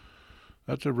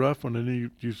 that's a rough one. And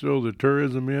then you throw the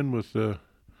tourism in with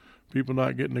people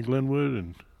not getting to Glenwood,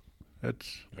 and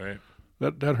that's right.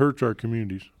 That hurts our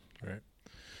communities.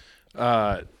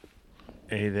 Right.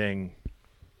 Anything?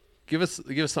 Give us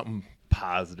something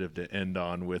positive to end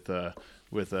on with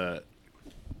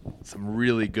some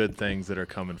really good things that are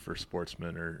coming for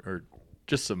sportsmen, or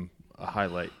just a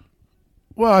highlight.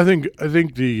 Well, I think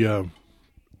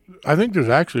there's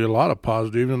actually a lot of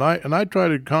positive, and I try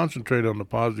to concentrate on the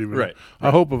positive. Right.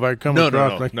 I hope if I come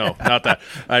across no, not that.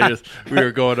 We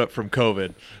were going up from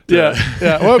COVID. Yeah.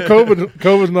 Well,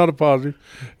 COVID's not a positive.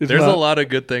 There's a lot of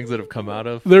good things that have come out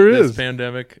of this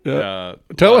pandemic. Yeah.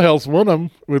 Telehealth's one of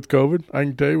them with COVID. I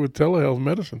can tell you with telehealth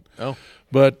medicine. Oh,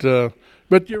 but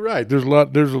you're right.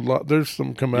 There's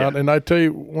some come out, and I tell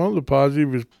you, one of the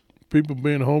positives is people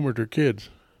being home with their kids.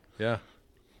 Yeah.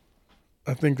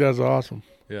 I think that's awesome.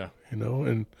 Yeah.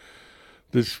 And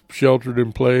this sheltered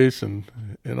in place and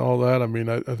all that. I mean,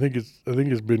 I think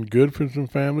it's been good for some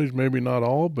families. Maybe not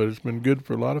all, but it's been good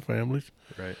for a lot of families.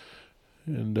 Right.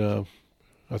 And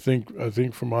I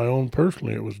think for my own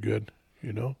personally, it was good.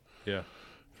 Yeah,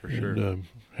 for sure. And,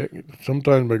 heck,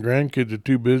 sometimes my grandkids are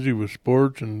too busy with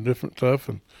sports and different stuff,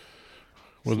 and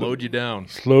slowed you down.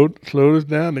 Slowed us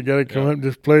down. They got to come up and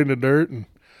just play in the dirt and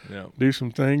do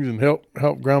some things and help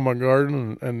ground my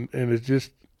garden, and it's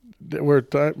just where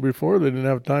before they didn't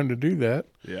have time to do that.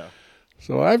 Yeah.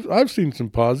 So I've seen some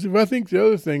positive. I think the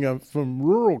other thing from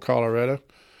rural Colorado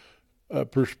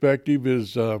perspective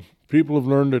is people have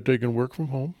learned that they can work from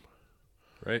home.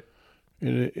 Right.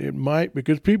 And it might,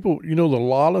 because people, the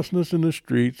lawlessness in the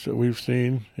streets that we've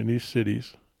seen in these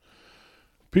cities,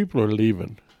 people are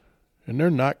leaving, and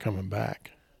they're not coming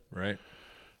back. Right.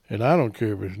 And I don't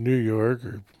care if it's New York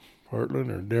or Portland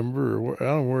or Denver or I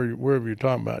don't know wherever you're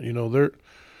talking about.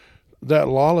 That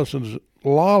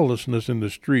lawlessness in the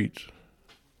streets.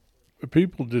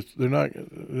 People they're not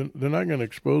going to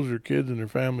expose their kids and their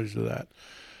families to that.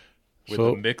 With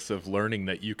a mix of learning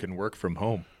that you can work from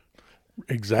home.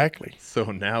 Exactly. So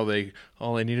now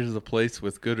all they need is a place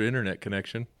with good internet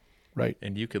connection. Right.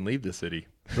 And you can leave the city.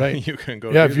 Right. You can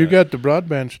go. Yeah, if you got the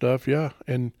broadband stuff,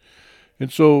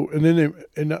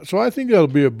 so I think that'll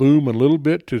be a boom a little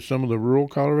bit to some of the rural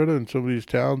Colorado and some of these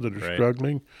towns that are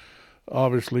struggling.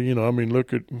 Obviously,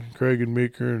 look at Craig and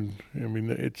Meeker, and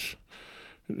it's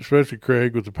especially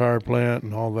Craig with the power plant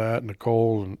and all that, and the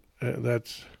coal, and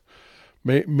that's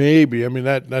maybe. I mean,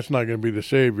 that's not going to be the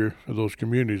savior of those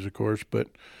communities, of course, but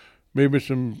maybe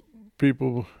some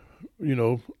people,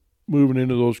 moving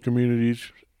into those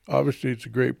communities. Obviously, it's a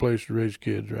great place to raise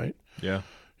kids, right? Yeah.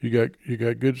 You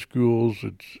got good schools.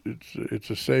 It's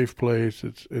a safe place.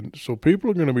 And so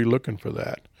people are going to be looking for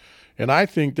that, and I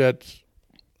think that's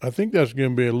I think that's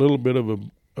going to be a little bit of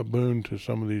a boon to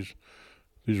some of these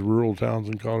rural towns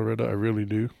in Colorado. I really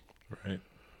do.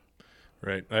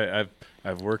 Right.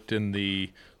 I've worked in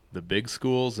the big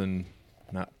schools, and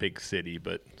not big city,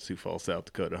 but Sioux Falls, South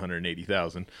Dakota,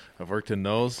 180,000. I've worked in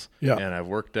those, Yeah. and I've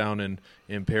worked down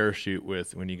in Parachute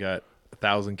with when you got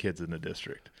 1,000 kids in the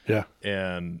district. Yeah.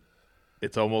 And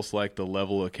it's almost like the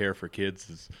level of care for kids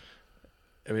is,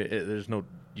 I mean,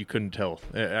 you couldn't tell.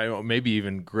 Maybe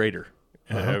even greater.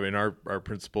 I mean, our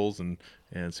principals and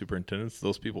superintendents,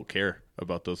 those people care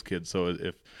about those kids. So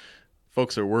if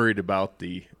folks are worried about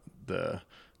the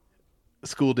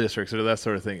school districts or that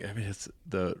sort of thing, I mean, it's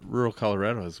the rural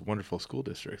Colorado has wonderful school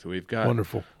districts. We've got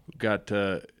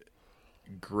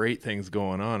great things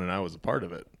going on, and I was a part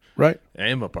of it. Right. I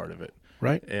am a part of it.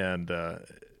 Right. And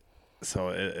so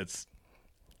it's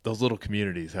those little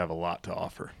communities have a lot to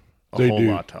offer, a whole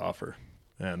lot to offer.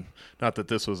 And not that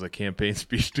this was a campaign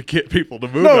speech to get people to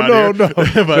move out here. No.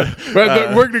 but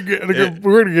we're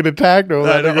gonna get attacked over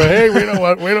that. Go, hey, we don't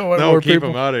want more keep people.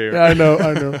 Them out of here. Yeah,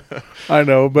 I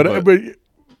know.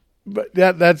 But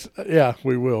that's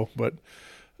we will. But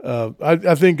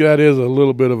I think that is a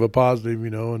little bit of a positive,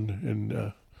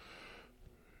 and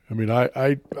I mean,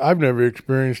 I've never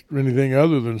experienced anything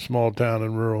other than small town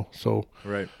and rural, so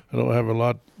right. I don't have a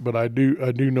lot, but I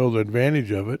do know the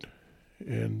advantage of it,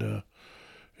 and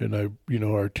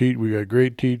we got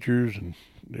great teachers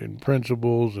and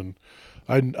principals, and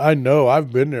I know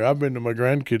I've been there. I've been to my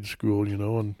grandkids' school,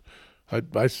 and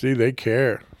I see they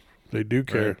care, they do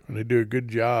care, right. And they do a good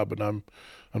job, and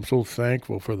I'm so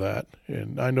thankful for that.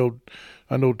 And I know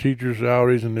teachers'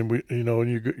 salaries, and then when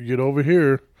you get over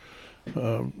here.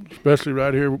 Especially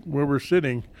right here where we're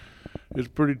sitting, it's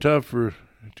pretty tough for a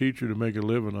teacher to make a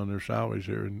living on their salaries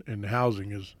here, and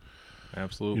housing is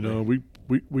absolutely.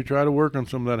 We try to work on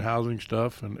some of that housing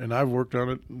stuff, and I've worked on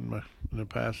it in the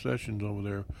past sessions over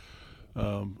there.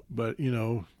 But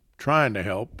trying to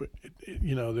help,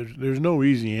 there's no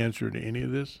easy answer to any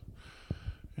of this,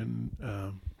 and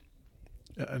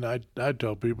I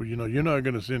tell people, you're not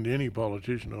going to send any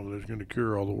politician over there that's going to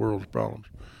cure all the world's problems.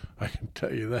 I can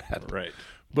tell you that. Right.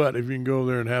 But if you can go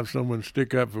there and have someone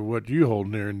stick up for what you hold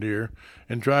near and dear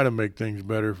and try to make things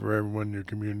better for everyone in your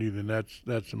community, then that's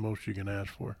the most you can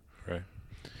ask for. Right.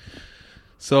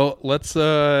 So let's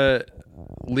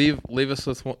leave us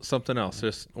with something else.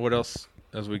 Just what else,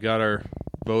 as we got our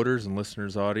voters and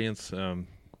listeners audience,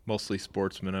 mostly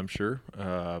sportsmen, I'm sure.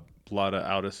 A lot of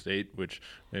out of state, which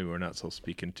maybe we're not so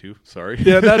speaking to. Sorry.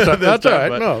 Yeah, that's all right.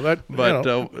 But,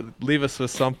 no, but leave us with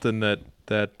something that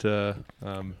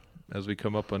as we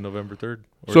come up on November 3rd,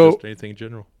 or just anything in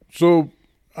general. So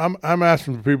I'm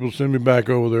asking for people to send me back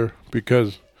over there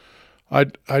because I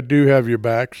do have your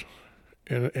backs,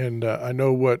 and I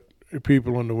know what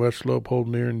people on the West Slope hold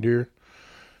near and dear,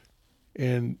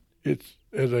 and it's,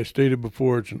 as I stated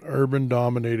before, it's an urban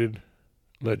dominated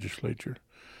legislature,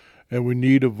 and we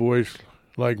need a voice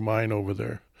like mine over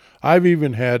there. I've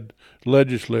even had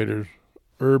legislators,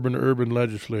 urban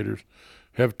legislators,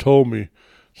 have told me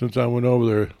since I went over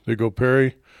there, they go,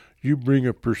 Perry, you bring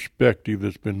a perspective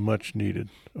that's been much needed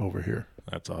over here.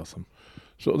 That's awesome.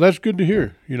 So that's good to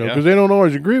hear, because they don't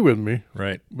always agree with me.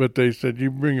 Right. But they said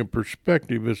you bring a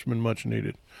perspective that's been much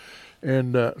needed,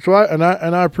 and so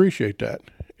I appreciate that.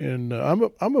 And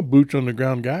I'm a boots on the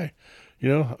ground guy.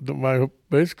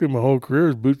 Basically my whole career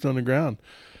is boots on the ground.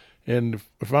 And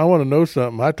if I want to know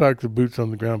something, I talk to boots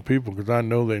on the ground people because I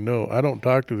know they know. I don't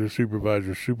talk to the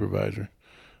supervisor.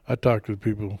 I talk to the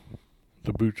people,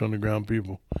 the boots on the ground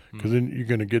people, because then you're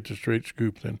going to get the straight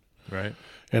scoop then. Right.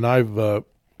 And I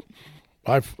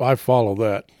follow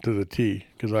that to the T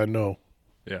because I know.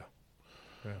 Yeah.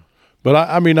 But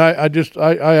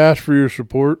I ask for your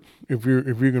support if you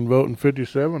can vote in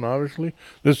 57. Obviously,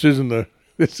 this isn't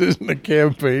a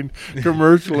campaign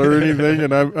commercial or anything,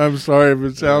 and I'm sorry if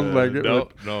it sounds like it.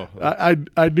 No.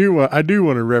 I do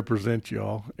want to represent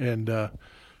y'all, and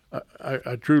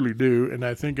I truly do, and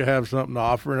I think I have something to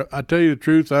offer. I tell you the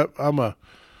truth, I'm an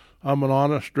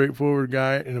honest, straightforward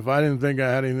guy, and if I didn't think I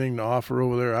had anything to offer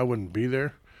over there, I wouldn't be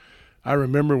there. I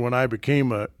remember when I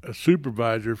became a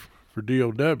supervisor for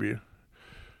DOW,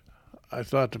 I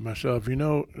thought to myself,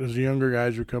 as the younger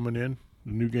guys are coming in,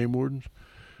 the new game wardens,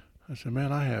 I said,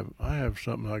 man, I have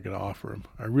something I could offer them.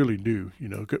 I really do,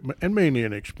 and mainly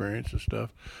in experience and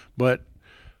stuff. But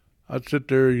I'd sit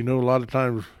there, a lot of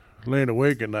times laying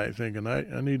awake at night thinking, I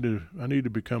need to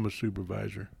become a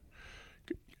supervisor.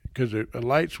 Because a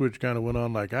light switch kind of went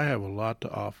on, like I have a lot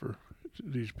to offer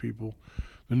these people,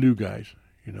 the new guys,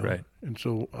 Right. And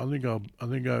so I think I'm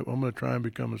going to try and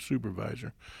become a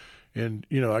supervisor. And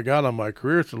I got on my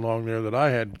career so long there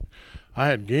that I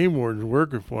had game wardens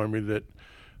working for me that,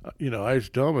 I used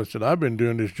to tell them, I said, I've been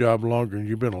doing this job longer than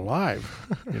you've been alive,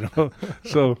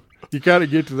 So you kind of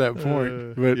get to that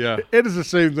point. But it is the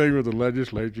same thing with the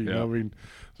legislature. I mean,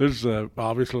 there's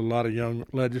obviously a lot of young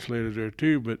legislators there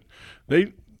too, but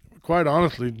they quite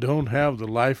honestly don't have the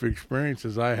life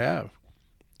experiences I have.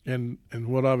 And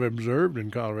what I've observed in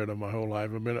Colorado my whole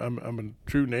life, I'm a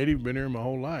true native, been here my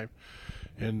whole life,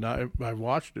 and I've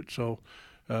watched it. So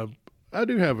I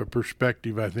do have a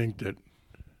perspective, I think,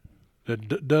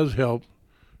 that does help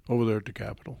over there at the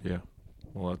Capitol. Yeah,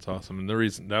 well, that's awesome. And the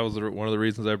reason that was one of the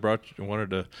reasons I wanted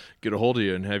to get a hold of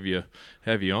you and have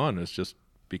you on is just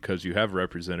because you have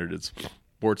represented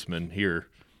sportsmen here.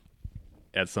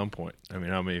 At some point, I mean,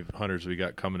 how many hunters we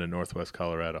got coming to Northwest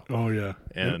Colorado? Oh yeah,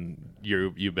 and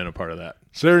you've been a part of that.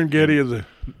 Serengeti of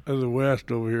the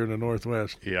West over here in the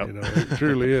Northwest. Yeah, it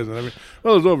truly is. I mean,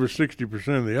 there's over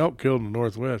 60% of the elk killed in the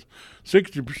Northwest.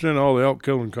 60% of all the elk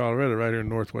killed in Colorado, right here in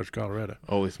Northwest Colorado.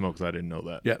 Holy smokes, I didn't know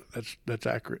that. Yeah, that's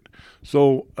accurate.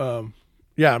 So,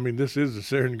 I mean, this is the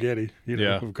Serengeti,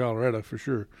 of Colorado for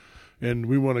sure, and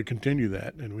we want to continue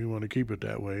that, and we want to keep it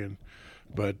that way.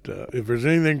 But if there's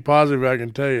anything positive I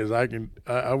can tell you is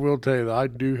I will tell you that I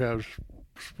do have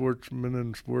sportsmen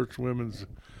and sportswomen's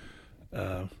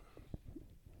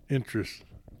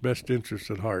best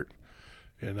interests at heart,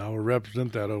 and I will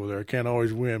represent that over there. I can't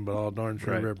always win, but I'll darn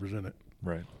sure represent it.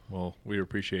 Right. Well, we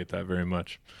appreciate that very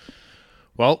much.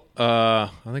 Well, I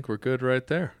think we're good right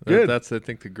there. Good. That's I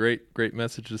think the great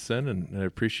message to send, and I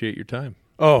appreciate your time.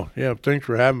 Oh yeah, thanks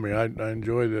for having me. I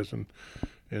enjoy this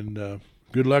and.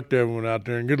 Good luck to everyone out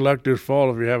there, and good luck this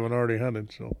fall if you haven't already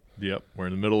hunted. So. Yep, we're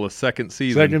in the middle of second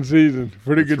season.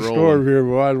 Pretty good storm here.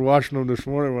 But I was watching them this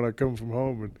morning when I come from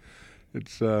home, and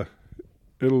it's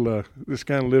this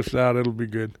kind of lifts out. It'll be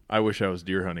good. I wish I was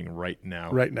deer hunting right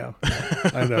now. Right now,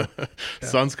 I know. Yeah.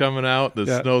 Sun's coming out.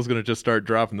 The snow's going to just start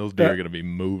dropping. Those deer are going to be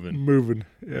moving.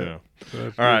 Yeah.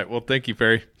 So all right. Well, thank you,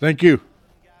 Perry. Thank you.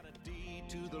 Got a deed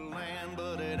to the land,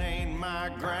 but it ain't my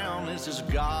ground. This is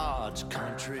God's country.